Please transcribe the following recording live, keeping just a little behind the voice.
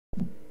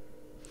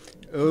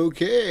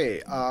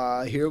Okay,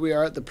 here we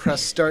are at the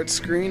press start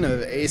screen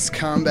of Ace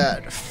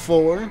Combat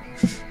 4,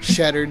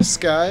 Shattered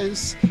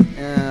Skies.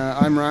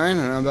 I'm Ryan,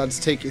 and I'm about to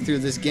take you through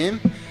this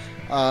game.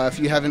 If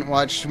you haven't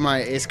watched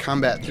my Ace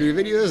Combat 3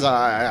 videos,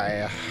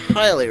 I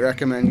highly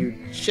recommend you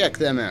check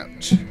them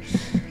out.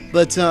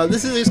 But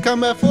this is Ace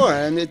Combat 4,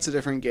 and it's a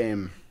different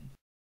game.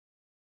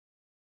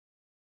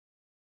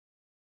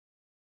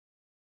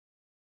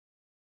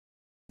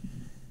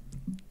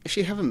 If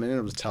you haven't been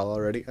able to tell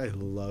already, I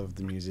love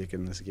the music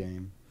in this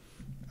game.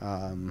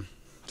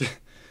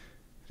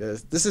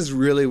 This is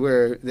really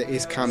where the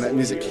Ace Combat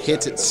music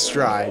hits its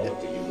stride.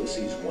 The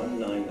Ulysses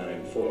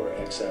 1994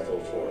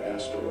 XFO4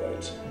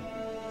 asteroids.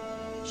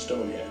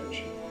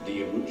 Stonehenge,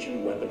 the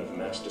Erusian weapon of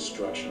mass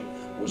destruction,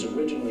 was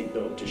originally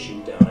built to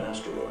shoot down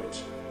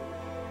asteroids.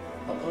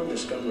 Upon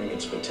discovering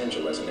its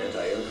potential as an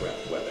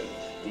anti-aircraft weapon,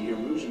 the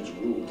Erusians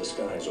ruled the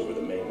skies over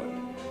the mainland.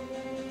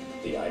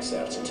 The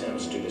ISAF's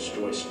attempts to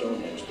destroy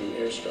Stonehenge through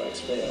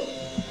airstrikes failed.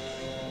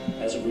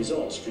 As a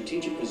result,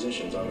 strategic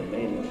positions on the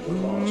mainland were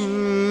lost.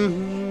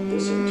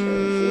 This in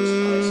turn forced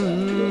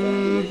ISAF to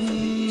evacuate from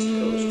the east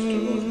coast to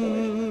North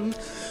Point.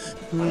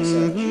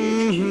 ISAF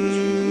GHQ was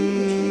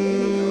recruiting its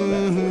remaining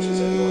combat forces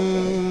at North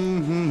Point.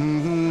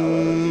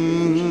 However, the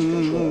Erusians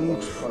control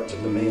most parts of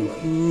the mainland,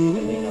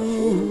 and they have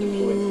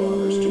forward-deployed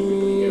bombers to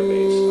Ripley Air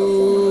Base, a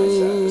former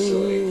ISAF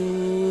facility.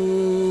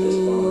 This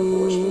bomber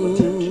force will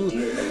attempt to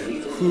deal a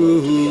lethal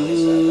blow to the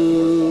ISAF at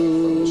North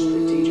Point from this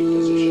strategic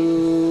position.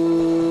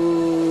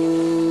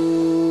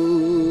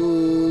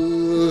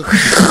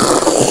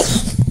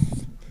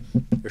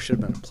 There should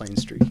have been a plane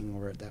streaking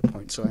over at that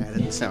point, so I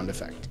added the sound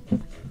effect.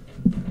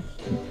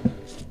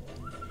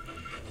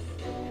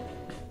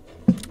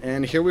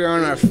 And here we are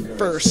on our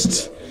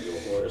first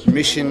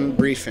mission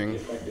briefing.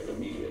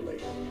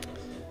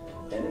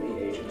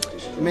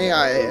 May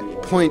I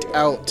point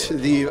out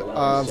the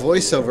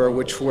voiceover,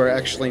 which we're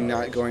actually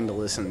not going to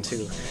listen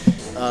to.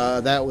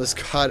 That was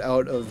cut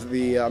out of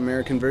the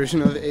American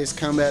version of Ace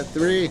Combat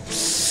 3,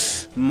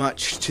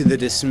 much to the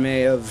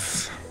dismay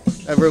of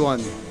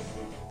everyone.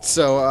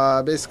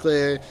 So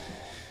basically,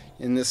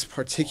 in this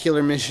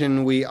particular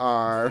mission, we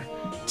are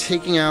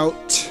taking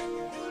out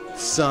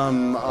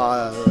some,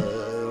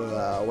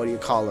 what do you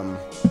call them?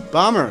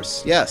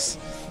 Bombers, yes,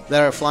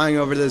 that are flying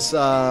over this,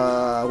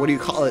 what do you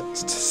call it?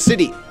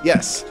 City,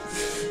 yes.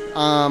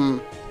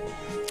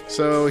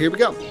 So here we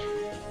go.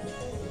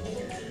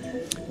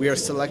 We are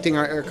selecting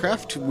our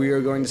aircraft. We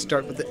are going to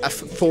start with the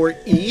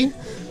F4E,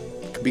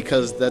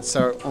 because that's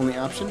our only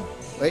option.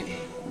 Wait,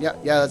 yeah,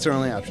 that's our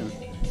only option.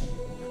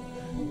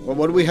 Well,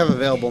 what do we have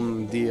available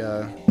in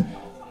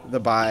the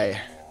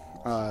buy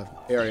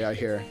area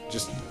here?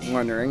 Just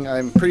wondering.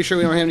 I'm pretty sure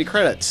we don't have any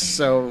credits,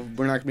 so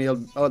we're not going to be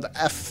able to... Oh, the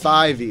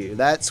F5E.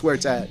 That's where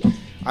it's at.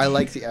 I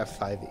like the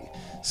F5E.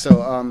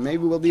 So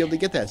maybe we'll be able to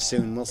get that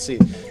soon. We'll see.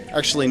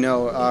 Actually,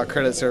 no.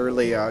 Credits are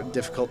really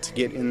difficult to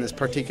get in this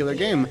particular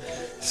game,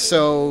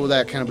 so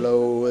that kind of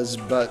blows.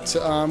 But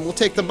we'll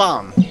take the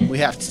bomb. We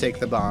have to take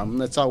the bomb.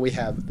 That's all we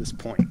have at this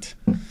point.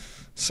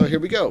 So here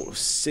we go.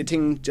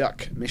 Sitting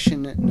Duck,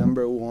 mission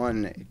number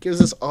 1. It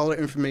gives us all the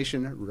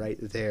information right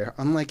there,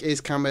 unlike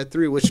Ace Combat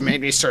 3, which made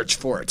me search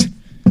for it.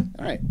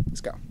 Alright, let's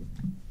go.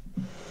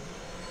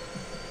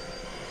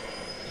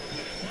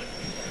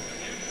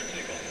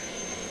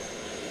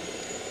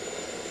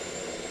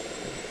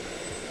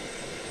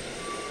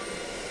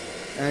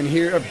 And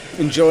here,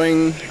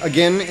 enjoying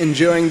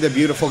the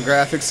beautiful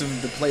graphics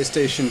of the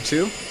PlayStation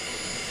 2.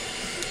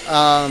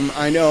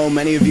 I know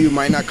many of you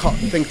might not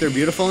think they're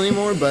beautiful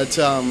anymore, but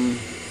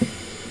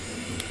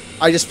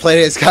I just played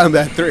Ace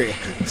Combat 3,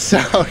 so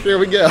here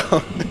we go.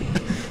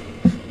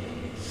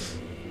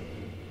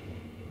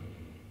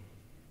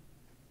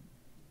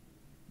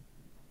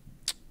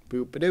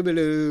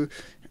 Boop-a-doo-ba-doo.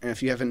 And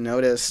if you haven't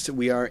noticed,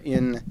 we are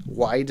in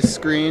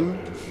widescreen.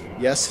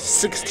 Yes,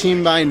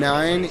 16 by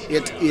 9.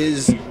 It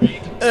is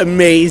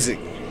amazing.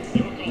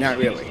 Not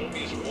really.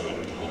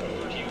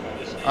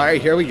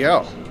 Alright, here we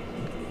go.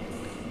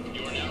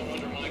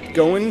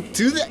 Going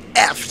to the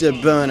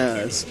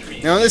afterburners.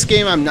 Now in this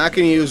game, I'm not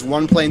going to use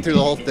one plane through the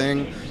whole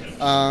thing,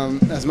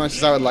 as much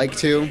as I would like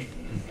to.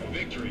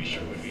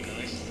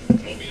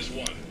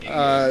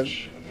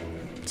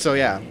 So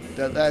yeah,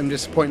 I'm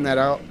just pointing that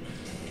out.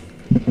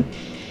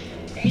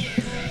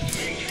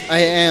 I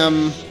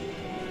am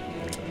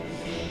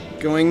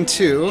going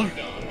to...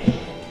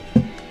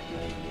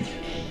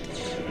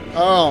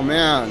 Oh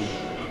man,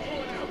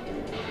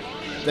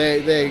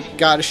 they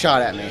got a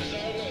shot at me.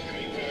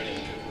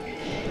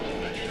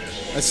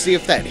 Let's see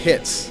if that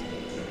hits.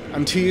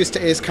 I'm too used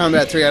to Ace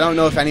Combat 3. I don't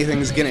know if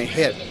anything's gonna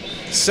hit.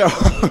 So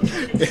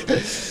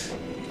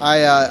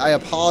I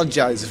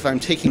apologize if I'm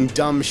taking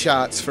dumb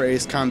shots for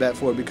Ace Combat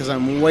 4 because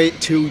I'm way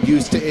too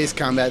used to Ace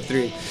Combat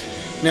 3.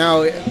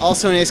 Now,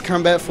 also in Ace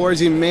Combat 4,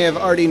 as you may have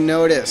already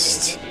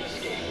noticed,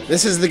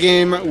 this is the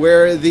game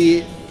where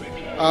the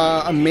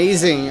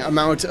amazing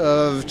amount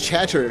of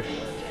chatter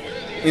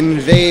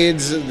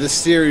invades the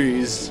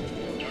series.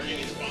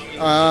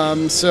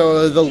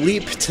 So the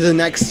leap to the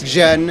next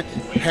gen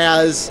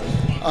has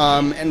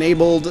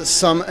enabled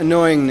some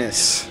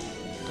annoyingness.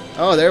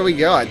 Oh, there we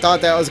go. I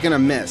thought that was gonna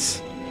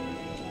miss.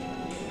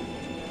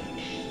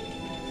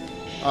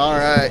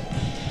 Alright.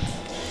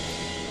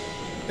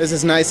 This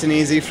is nice and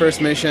easy.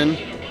 First mission.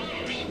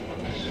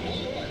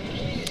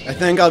 I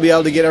think I'll be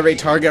able to get every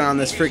target on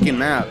this freaking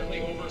map.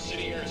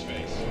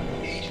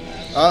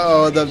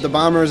 Uh-oh, the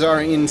bombers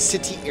are in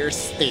city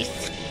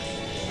airspace.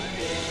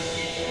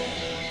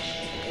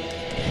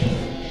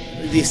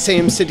 The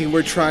same city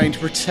we're trying to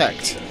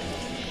protect.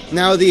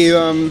 Now the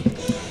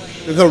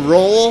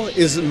roll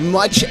is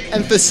much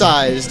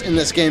emphasized in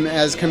this game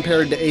as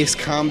compared to Ace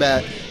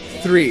Combat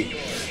 3.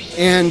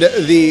 And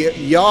the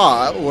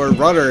yaw, or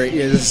rudder,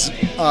 is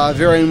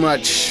very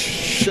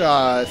much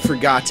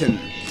forgotten.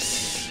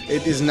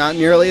 It is not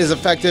nearly as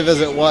effective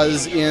as it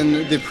was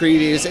in the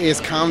previous Ace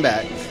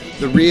Combat.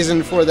 The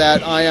reason for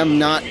that, I am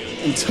not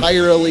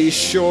entirely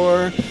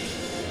sure.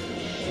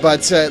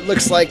 But it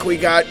looks like we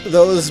got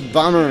those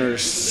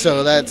bombers,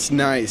 so that's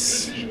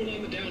nice.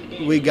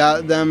 We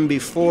got them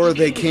before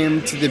they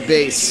came to the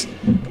base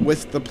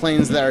with the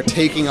planes that are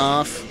taking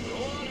off.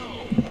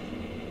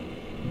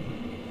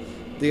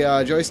 The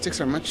joysticks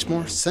are much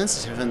more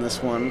sensitive in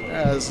this one,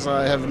 as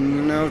I have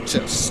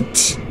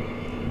noticed.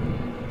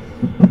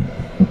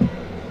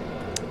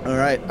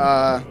 Alright,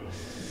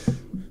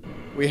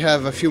 we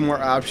have a few more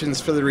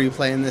options for the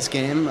replay in this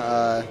game.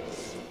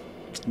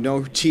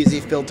 No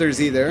cheesy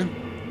filters either.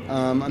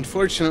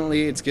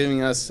 Unfortunately, it's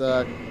giving us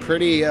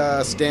pretty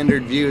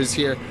standard views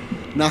here.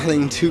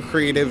 Nothing too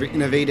creative,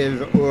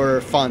 innovative,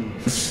 or fun.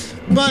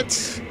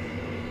 But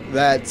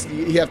that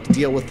you have to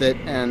deal with it,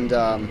 and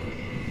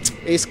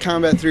Ace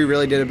Combat 3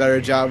 really did a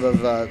better job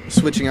of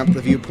switching up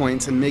the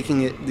viewpoints and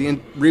making it the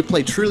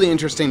replay truly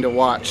interesting to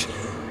watch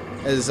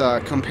as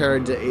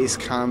compared to Ace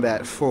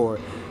Combat 4.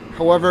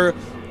 However,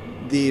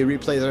 the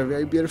replays are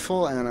very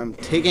beautiful, and I'm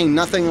taking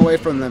nothing away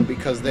from them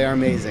because they are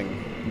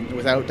amazing,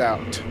 without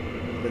doubt.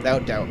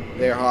 Without doubt,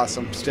 they are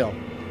awesome still.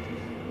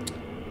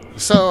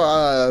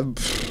 So,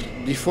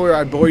 before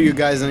I bore you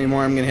guys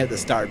anymore, I'm going to hit the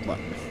start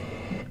button.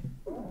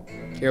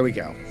 Here we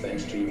go.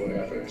 Thanks to your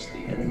efforts, the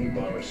enemy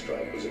bomber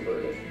strike was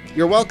averted.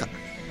 You're welcome.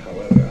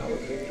 However, our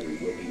victory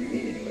will be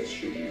meaningless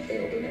should you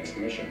fail the next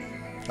mission.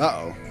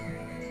 Uh-oh.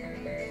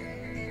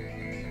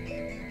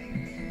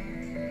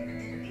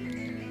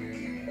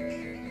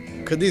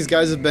 Could these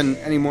guys have been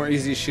any more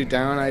easy to shoot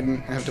down? I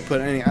didn't have to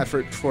put any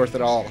effort forth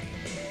at all.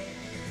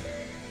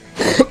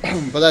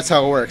 But that's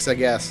how it works, I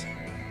guess.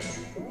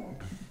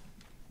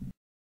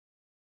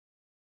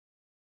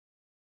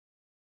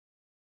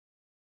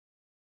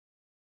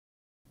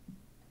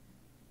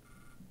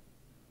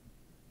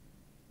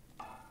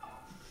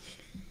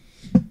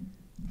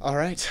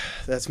 Alright,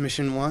 that's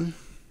mission 1,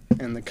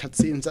 and the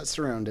cutscenes that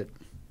surround it.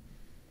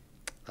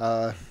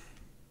 I'll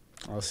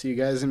see you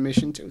guys in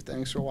mission 2.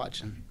 Thanks for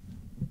watching.